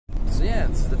yeah,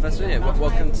 this is the first video.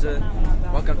 Welcome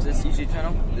to this YouTube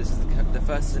channel. This is the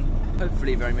first in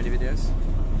hopefully very many videos.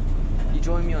 You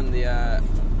join me on the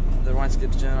Ryan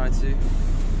Skips Journal 2,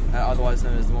 otherwise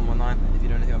known as the 119, if you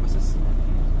know anything about buses.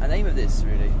 And the aim of this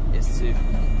really is to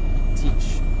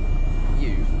teach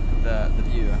you, the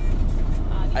viewer,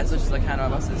 as much as I can about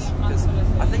buses, because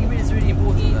I think it is really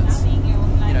important that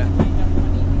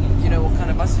you know what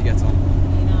kind of bus you get on,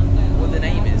 what the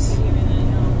name is.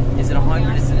 Is it a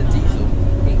hybrid? Is it a diesel?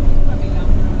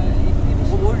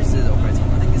 What road does it operate on?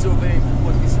 I think these are all very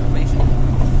important pieces of information,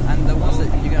 and the ones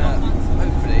that you're going to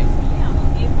hopefully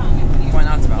find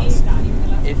out about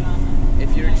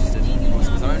if you're interested,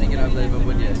 because I'm only going to upload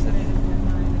my videos if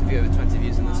you have over 20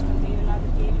 views in this one.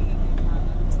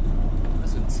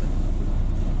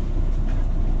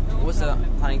 Also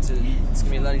planning to, it's going to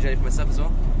be a learning journey for myself as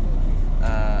well.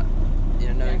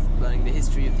 Learning the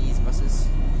history of these buses.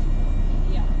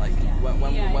 Like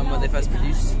when were they first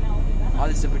produced? Are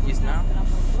they still produced now?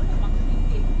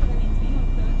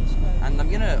 And I'm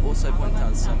going to also point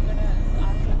out some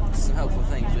helpful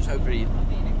things which hopefully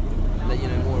let you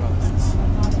know more about buses.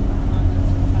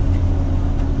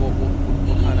 What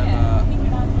kind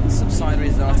of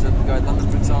subsidiaries there are to Go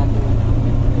London, for example.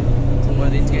 What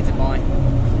are they integrated by?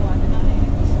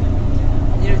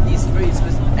 These very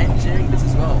specific engineering bits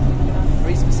as well.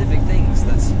 Very specific things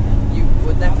that you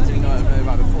would definitely know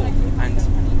about before. And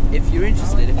if you're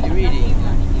interested, if you really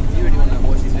want to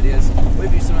watch these videos, or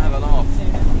if you just want to have a laugh,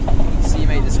 see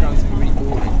me describe something really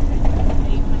boring.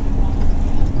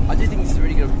 I do think these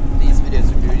videos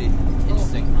would be really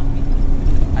interesting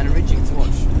and enriching to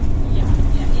watch.